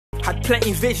Had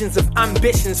plenty visions of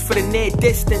ambitions for the near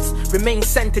distance. Remain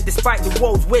centered despite the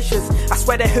world's wishes. I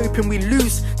swear they're hoping we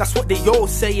lose, that's what they all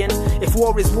saying. If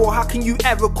war is war, how can you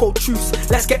ever call truce?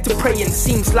 Let's get to praying.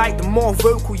 Seems like the more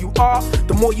vocal you are,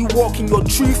 the more you walk in your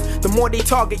truth, the more they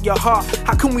target your heart.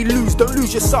 How can we lose? Don't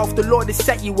lose yourself, the Lord has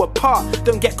set you apart.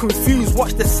 Don't get confused,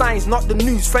 watch the signs, not the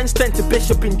news. Friends turn to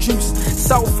bishop and juice.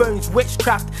 Cell phones,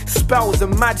 witchcraft, spells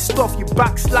and mad stuff. You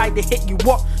backslide, they hit you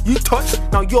what? You touch,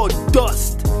 now you're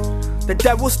dust. The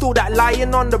devil's still that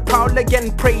lion on the prowl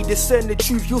again. Pray, discern the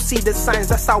truth, you'll see the signs,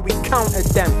 that's how we counter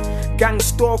them. Gang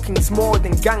stalking's more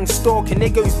than gang stalking.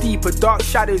 It goes deeper, dark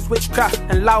shadows, witchcraft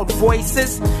and loud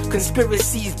voices.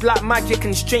 Conspiracies, black magic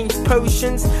and strange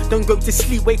potions. Don't go to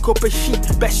sleep, wake up a sheep,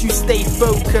 best you stay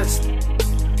focused.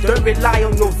 Don't rely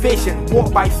on your vision,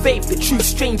 walk by faith, the truth's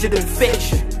stranger than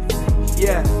fiction.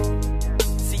 Yeah.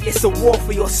 See, it's a war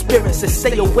for your spirit, so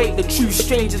stay awake, the truth's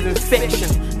stranger than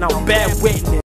fiction. Now bear witness.